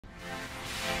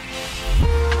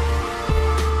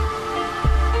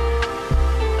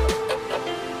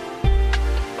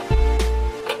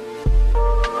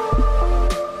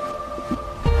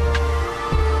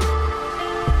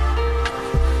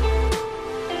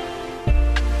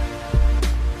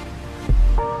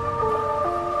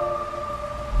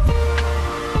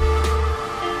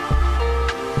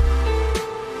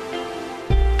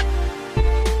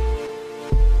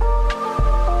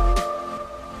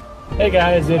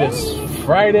guys, it is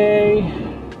Friday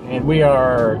and we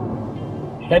are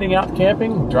heading out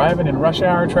camping, driving in rush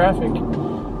hour traffic.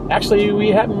 Actually, we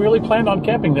hadn't really planned on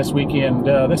camping this weekend.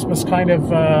 This was kind of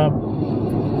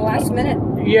last minute.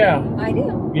 Yeah.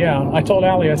 Idea. Yeah, I told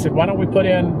Allie, I said, why don't we put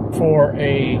in for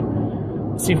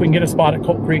see if we can get a spot at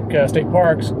Colt Creek State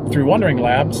Park through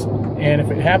Wanderinglabs, and if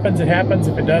it happens, it happens.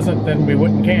 If it doesn't, then we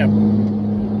wouldn't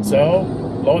camp. So,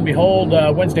 lo and behold,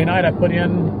 Wednesday night I put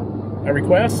in a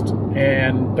request,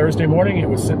 and Thursday morning it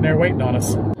was sitting there waiting on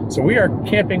us. So we are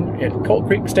camping at Colt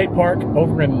Creek State Park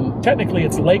over in, technically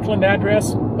it's Lakeland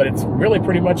address, but it's really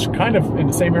pretty much kind of in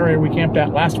the same area we camped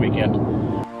at last weekend.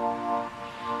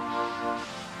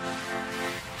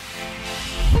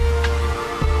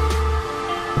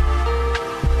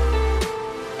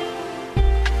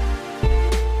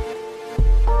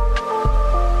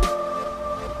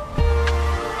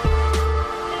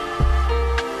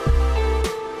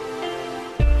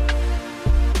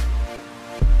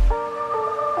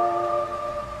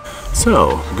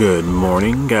 So, good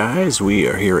morning guys. We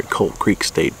are here at Colt Creek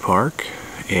State Park,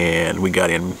 and we got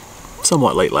in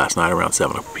somewhat late last night, around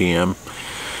 7 p.m.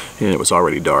 and it was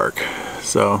already dark.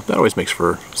 So that always makes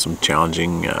for some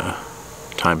challenging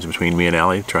times between me and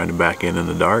Allie trying to back in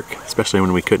the dark, especially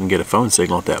when we couldn't get a phone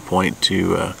signal at that point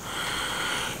to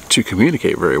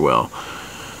communicate very well.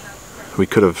 We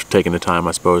could have taken the time,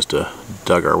 I suppose, to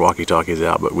dug our walkie-talkies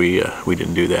out, but we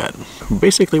didn't do that.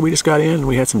 Basically, we just got in,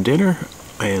 we had some dinner,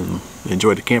 and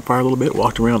enjoyed the campfire a little bit,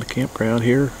 walked around the campground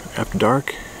here after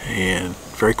dark, and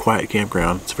very quiet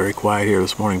campground. It's very quiet here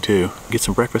this morning too. Get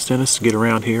some breakfast in us, get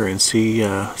around here and see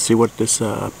what this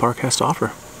park has to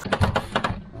offer.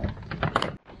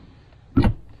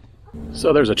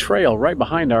 So there's a trail right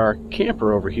behind our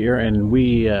camper over here, and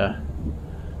we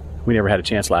never had a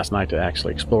chance last night to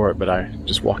actually explore it, but I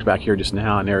just walked back here just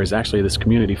now, and there is actually this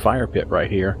community fire pit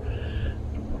right here,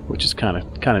 which is kind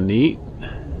of neat.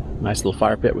 Nice little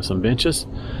fire pit with some benches,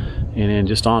 and then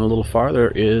just on a little farther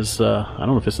is I don't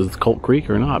know if this is Colt Creek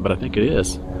or not, but I think it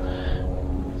is.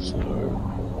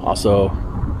 So also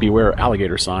beware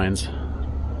alligator signs.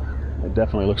 It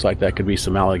definitely looks like that could be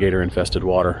some alligator infested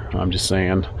water. I'm just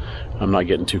saying, I'm not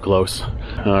getting too close.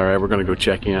 All right, we're gonna go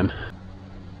check in.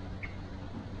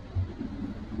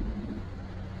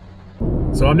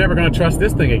 So I'm never gonna trust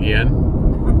this thing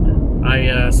again.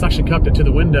 I suction cupped it to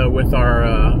the window with our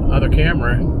other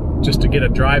camera just to get a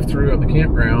drive-through of the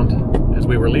campground as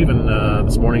we were leaving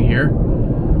this morning here.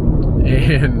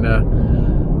 And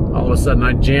all of a sudden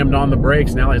I jammed on the brakes,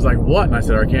 and Allie's like, what? And I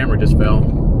said, our camera just fell.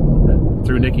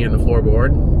 Threw Nikki in the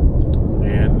floorboard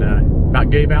and about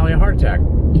gave Allie a heart attack.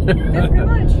 Yeah, pretty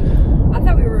much. I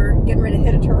thought we were getting ready to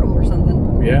hit a turtle or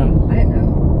something. Yeah. I didn't know.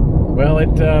 Well,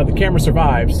 the camera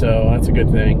survived, so that's a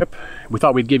good thing. We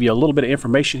thought we'd give you a little bit of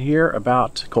information here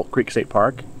about Colt Creek State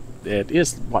Park. It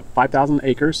is, what, 5,000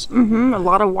 acres? Mm-hmm. A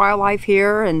lot of wildlife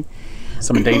here and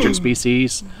some endangered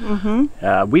species.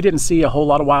 Mm-hmm. We didn't see a whole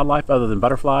lot of wildlife other than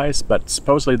butterflies, but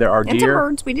supposedly there are deer. And some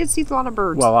birds. We did see a lot of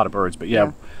birds. Well, a lot of birds, but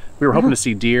yeah. We were hoping to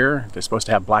see deer. They're supposed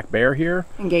to have black bear here.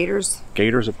 And gators.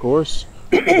 Gators, of course.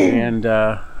 And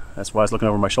that's why I was looking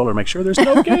over my shoulder to make sure there's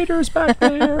no gators back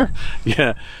there.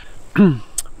 Yeah.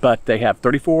 But they have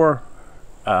 34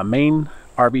 main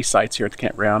RV sites here at the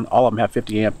campground. All of them have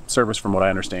 50 amp service from what I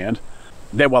understand.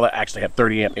 They actually have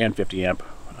 30 amp and 50 amp.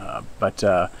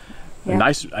 A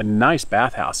nice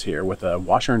bathhouse here with a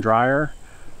washer and dryer,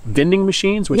 vending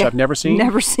machines, which I've never seen.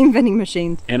 Never seen vending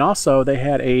machines. And also they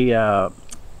had a,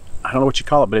 I don't know what you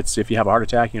call it, but it's if you have a heart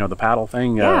attack, you know, the paddle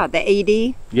thing. Yeah, the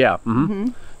AD. Yeah. Mm-hmm.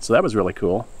 So that was really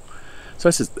cool. So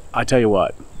this is, I tell you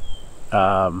what.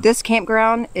 This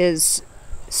campground is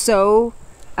so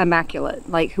immaculate.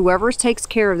 Like, whoever takes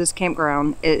care of this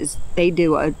campground they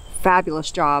do a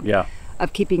fabulous job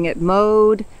of keeping it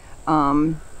mowed.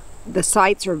 The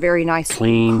sites are very nice,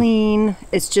 clean.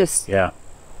 It's just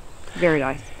very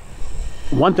nice.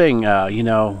 One thing, you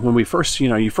know, when we first,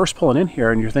 you first pulling in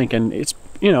here and you're thinking it's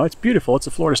beautiful. It's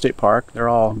a Florida State Park. They're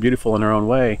all beautiful in their own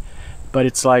way, but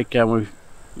it's like we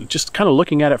just kind of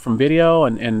looking at it from video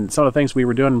and some of the things we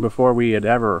were doing before we had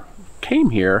ever came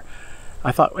here.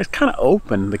 I thought it's kind of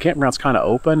open. The campground's kind of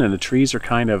open, and the trees are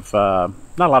kind of not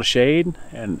a lot of shade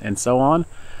and so on.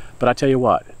 But I tell you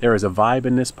what, there is a vibe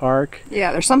in this park.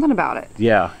 Yeah, there's something about it.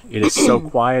 Yeah, it is so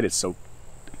quiet. It's so,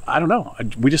 I don't know.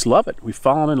 We just love it. We've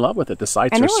fallen in love with it. The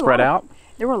sites are spread out.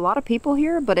 There were a lot of people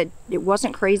here, but it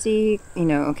wasn't crazy,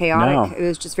 chaotic. No. It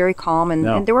was just very calm,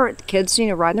 and there were kids,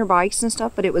 riding their bikes and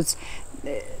stuff. But it was,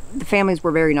 the families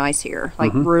were very nice here,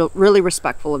 like really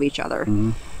respectful of each other.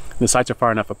 The sites are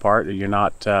far enough apart that you're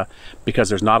not, because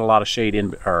there's not a lot of shade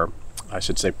in, or I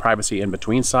should say, privacy in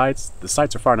between sites. The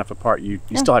sites are far enough apart, you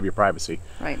still have your privacy.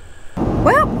 Right.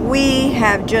 Well, we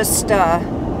have just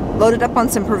loaded up on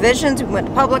some provisions. We went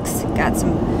to Publix, got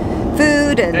some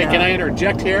food. And hey, can I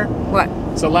interject here? What?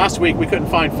 So last week we couldn't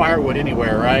find firewood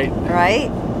anywhere, right? Right.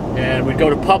 And we'd go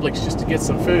to Publix just to get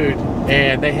some food,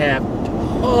 and they have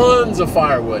tons of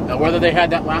firewood. Now, whether they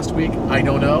had that last week, I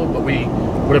don't know, but we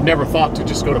would have never thought to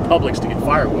just go to Publix to get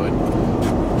firewood.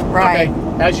 Right.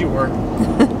 Okay, as you were.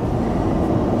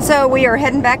 So we are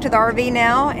heading back to the RV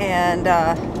now, and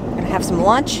gonna have some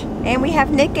lunch. And we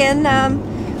have Nick and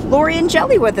Lori and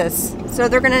Jelly with us. So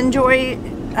they're gonna enjoy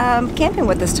camping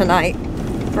with us tonight.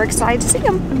 We're excited to see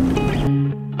them.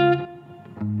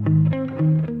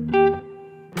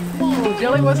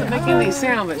 Jelly wasn't making any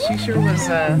sound, but she sure was.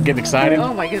 Getting excited?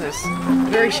 Oh my goodness.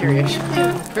 Very serious.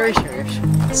 Very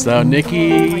serious. So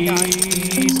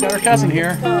Nikki's got her cousin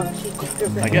here.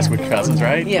 I guess we're cousins,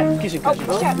 right? Yeah, kissing cousins.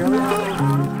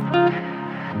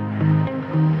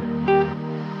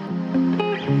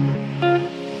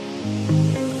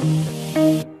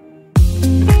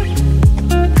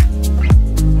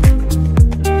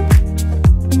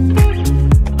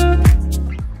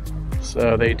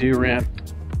 So they do rent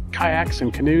kayaks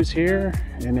and canoes here,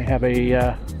 and they have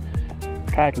a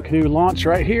kayak and canoe launch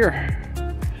right here.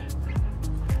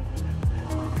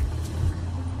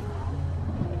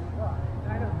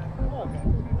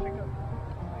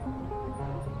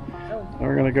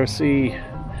 We're gonna go see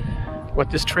what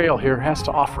this trail here has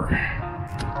to offer.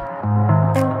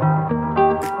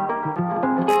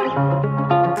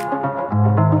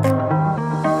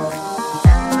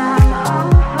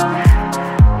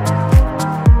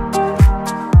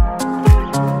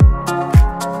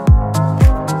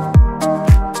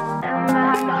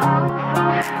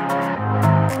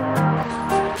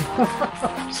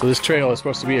 So this trail is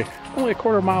supposed to be only a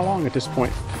quarter mile long at this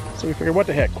point. So we figured, what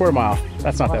the heck, quarter mile?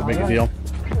 That's not that big a deal.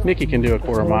 Nikki can do a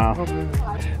quarter mile.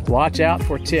 Watch out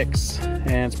for ticks.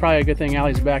 And it's probably a good thing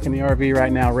Allie's back in the RV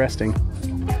right now resting,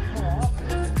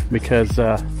 because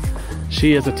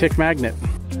she is a tick magnet.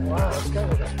 Wow, it's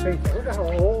kind of a face. Look at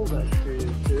how old that tree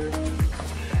is, dude.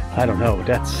 I don't know,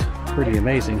 that's pretty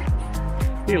amazing.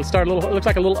 It'll start a little, it looks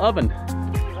like a little oven.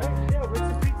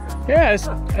 Yeah,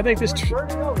 I think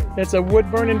it's a wood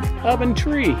burning oven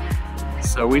tree.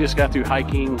 So we just got through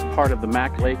hiking part of the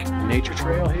Mac Lake Nature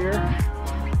Trail here,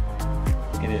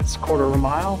 and it's quarter of a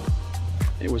mile.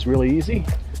 It was really easy.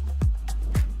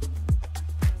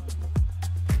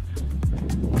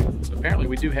 So apparently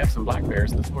we do have some black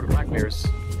bears, the Florida black bears,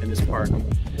 in this park,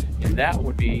 and that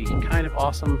would be kind of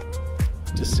awesome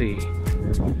to see.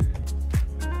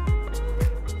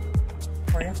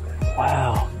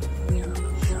 Wow.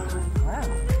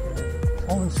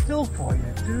 Holding still for you,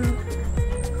 dude.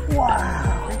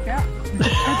 Wow.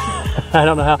 I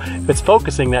don't know how, if it's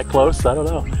focusing that close, I don't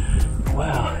know.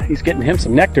 Wow, he's getting him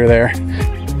some nectar there.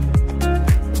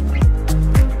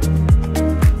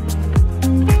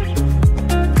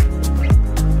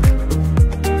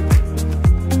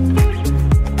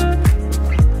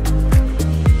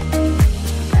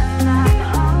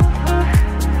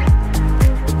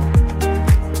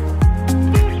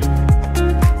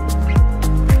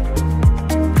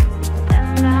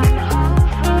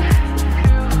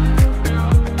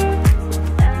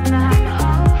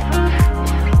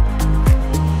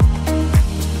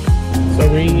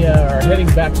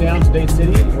 Back down to Dade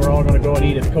City. We're all going to go and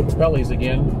eat at Coca-Colla's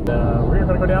again. We're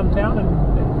going to go downtown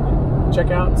and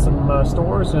check out some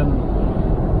stores and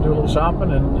do a little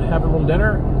shopping and have a little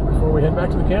dinner before we head back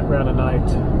to the campground tonight.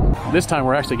 This time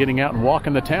we're actually getting out and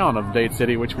walking the town of Dade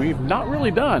City, which we've not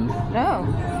really done. No.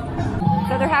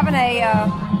 So they're having a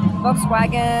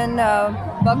Volkswagen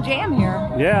Bug Jam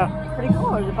here. Yeah. Pretty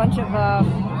cool. There's a bunch of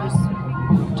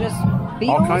just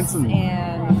Beetles all kinds of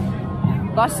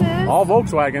and buses. All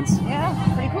Volkswagens. Yeah,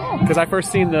 pretty cool. Because I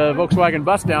first seen the Volkswagen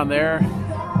bus down there,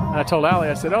 and I told Allie,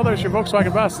 I said, oh, there's your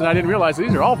Volkswagen bus, and I didn't realize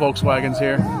these are all Volkswagens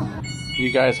here.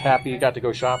 You guys happy you got to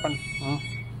go shopping? Huh?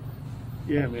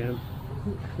 Yeah, man.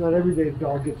 Not every day a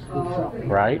dog gets to go shopping.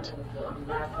 Right.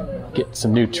 Get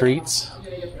some new treats.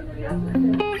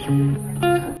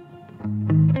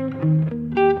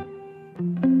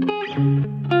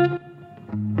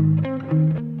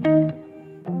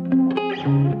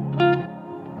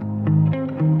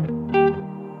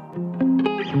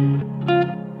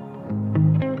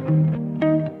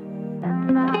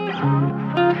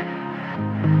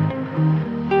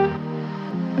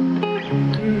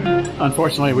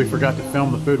 Unfortunately, we forgot to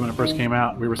film the food when it first came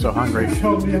out. We were so hungry.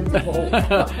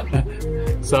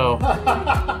 So,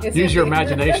 use your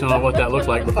imagination on what that looked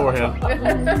like beforehand.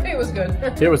 It was good.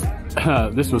 It was.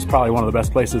 This was probably one of the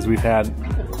best places we've had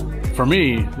For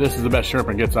me, this is the best shrimp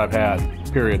and grits I've had,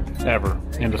 period, ever.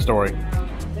 End of story.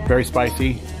 Very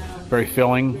spicy, very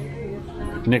filling.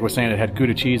 Nick was saying it had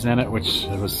Gouda cheese in it, which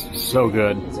was so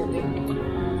good.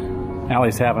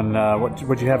 Allie's having,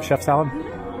 what'd you have, chef salad?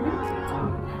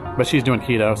 But she's doing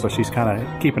keto, so she's kind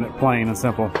of keeping it plain and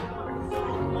simple.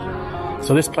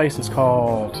 So this place is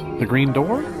called The Green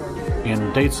Door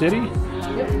in Dade City,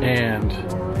 and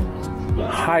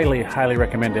highly, highly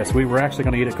recommend this. We were actually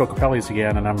going to eat at Cocopelli's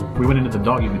again, and we went into the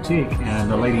doggy boutique,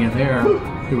 and the lady in there,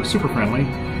 who was super friendly,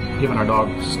 giving our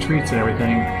dogs treats and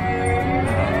everything,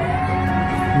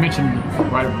 mentioned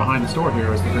right behind the store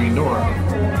here is The Green Door,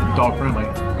 dog friendly,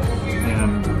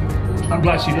 and I'm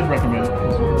glad she did recommend it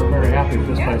because we're very happy with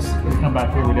this place. If we come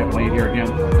back here, we definitely eat here again.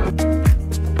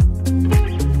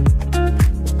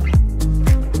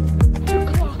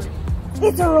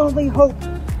 It's our only hope.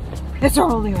 It's our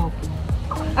only hope.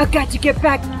 I've got to get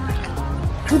back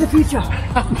to the future.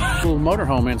 Little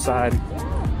motorhome inside.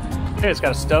 Hey, it's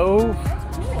got a stove.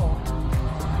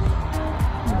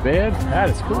 Bed. That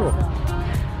is cool.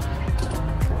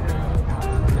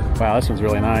 Wow, this one's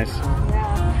really nice.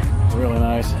 Really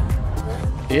nice.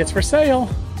 It's for sale.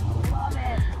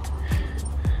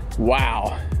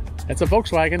 Wow. That's a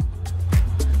Volkswagen.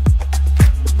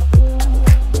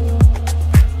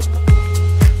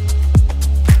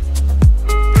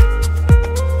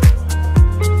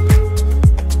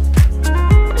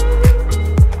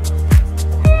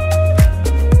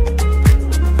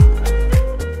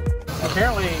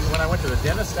 Apparently, when I went to the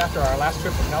dentist after our last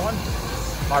trip with Helen,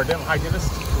 our dental hygienist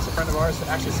was a friend of ours,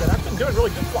 actually said, I've been doing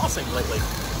really good flossing lately.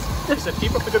 She said,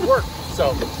 keep up the good work.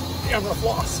 So, yeah, I'm gonna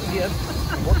floss again.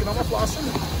 I'm working on my flossing.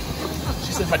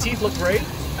 She said, my teeth look great.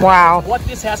 Wow. What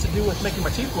this has to do with making my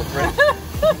teeth look great.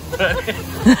 But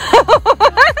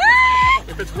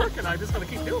if it's working, I'm just gonna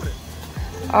keep doing it.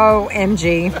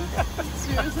 OMG.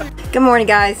 Good morning,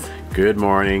 guys. Good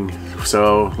morning.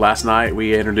 So last night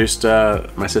we introduced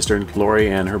my sister Lori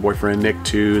and her boyfriend Nick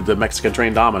to the Mexican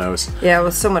train dominoes. Yeah, it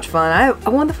was so much fun. I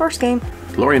won the first game.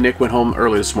 Lori and Nick went home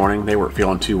early this morning. They weren't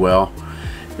feeling too well.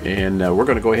 And we're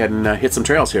going to go ahead and hit some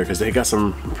trails here because they got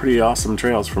some pretty awesome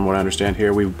trails from what I understand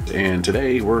here. And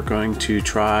today we're going to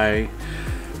try,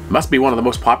 must be one of the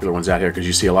most popular ones out here because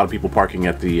you see a lot of people parking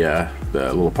at the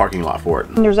little parking lot for it.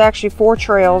 And there's actually 4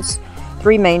 trails,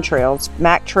 3 main trails.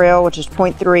 Mac Trail, which is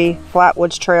 0.3,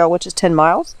 Flatwoods Trail, which is 10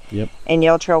 miles. Yep. And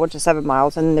Yale Trail, which is 7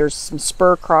 miles. And there's some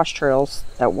spur cross trails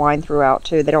that wind throughout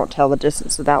too. They don't tell the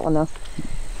distance of that one though.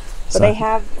 But they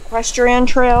have equestrian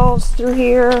trails through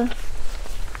here.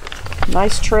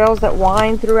 Nice trails that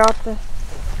wind throughout the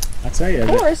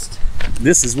forest.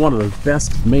 This is one of the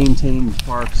best maintained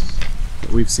parks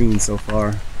that we've seen so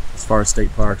far as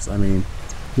state parks. I mean,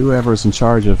 whoever's in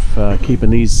charge of keeping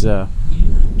these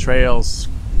trails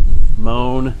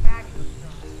mown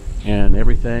and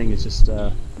everything is just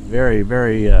very,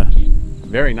 very,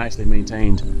 very nicely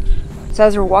maintained. So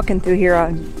as we're walking through here,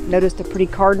 I noticed a pretty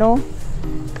cardinal,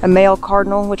 a male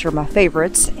cardinal, which are my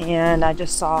favorites, and I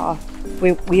just saw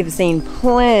we have seen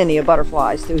plenty of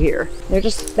butterflies through here.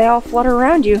 They all flutter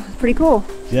around you. It's pretty cool.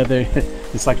 Yeah,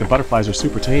 it's like the butterflies are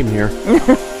super tame here.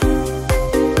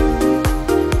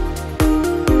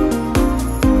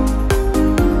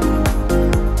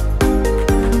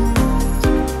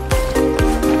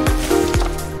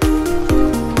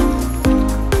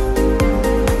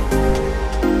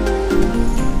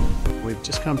 We've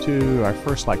just come to our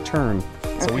first turn.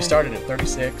 So we started at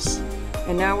 36.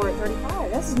 And now we're at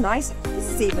 35. This is nice.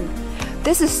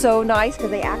 This is so nice because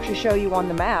they actually show you on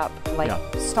the map,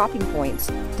 stopping points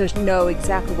to know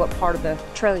exactly what part of the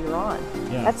trail you're on.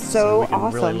 Yeah. That's so awesome.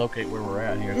 We can really locate where we're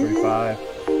at here, 35.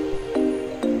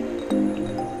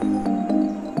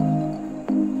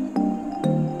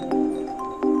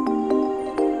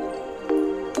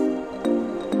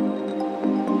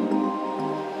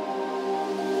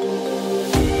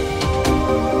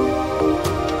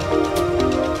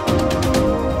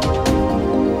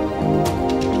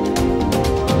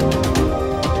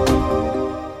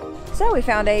 We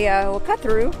found a little cut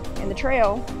through in the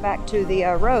trail back to the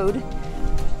road.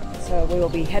 So we will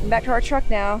be heading back to our truck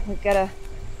now. We've got to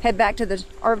head back to the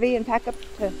RV and pack up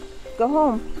to go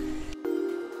home.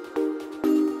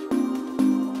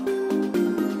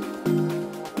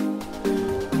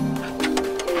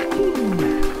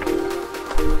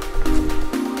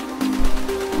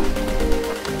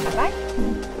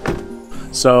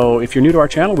 So if you're new to our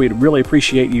channel, we'd really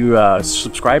appreciate you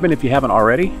subscribing if you haven't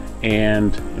already.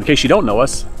 And in case you don't know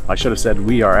us, I should have said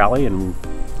we are Allie and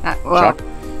Chuck.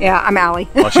 Yeah, I'm Allie.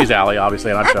 Well, she's Allie, obviously,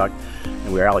 and I'm Chuck.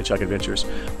 And we're AlliChuck Adventures.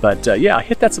 But yeah,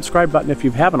 hit that subscribe button if you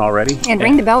haven't already. And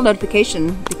ring the bell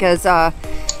notification because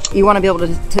you want to be able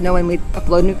to know when we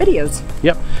upload new videos.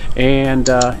 Yep, and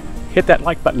hit that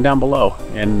like button down below,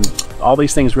 and all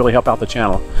these things really help out the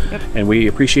channel. Yep. And we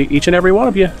appreciate each and every one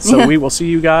of you. So we will see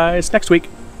you guys next week.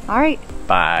 All right.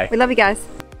 Bye. We love you guys.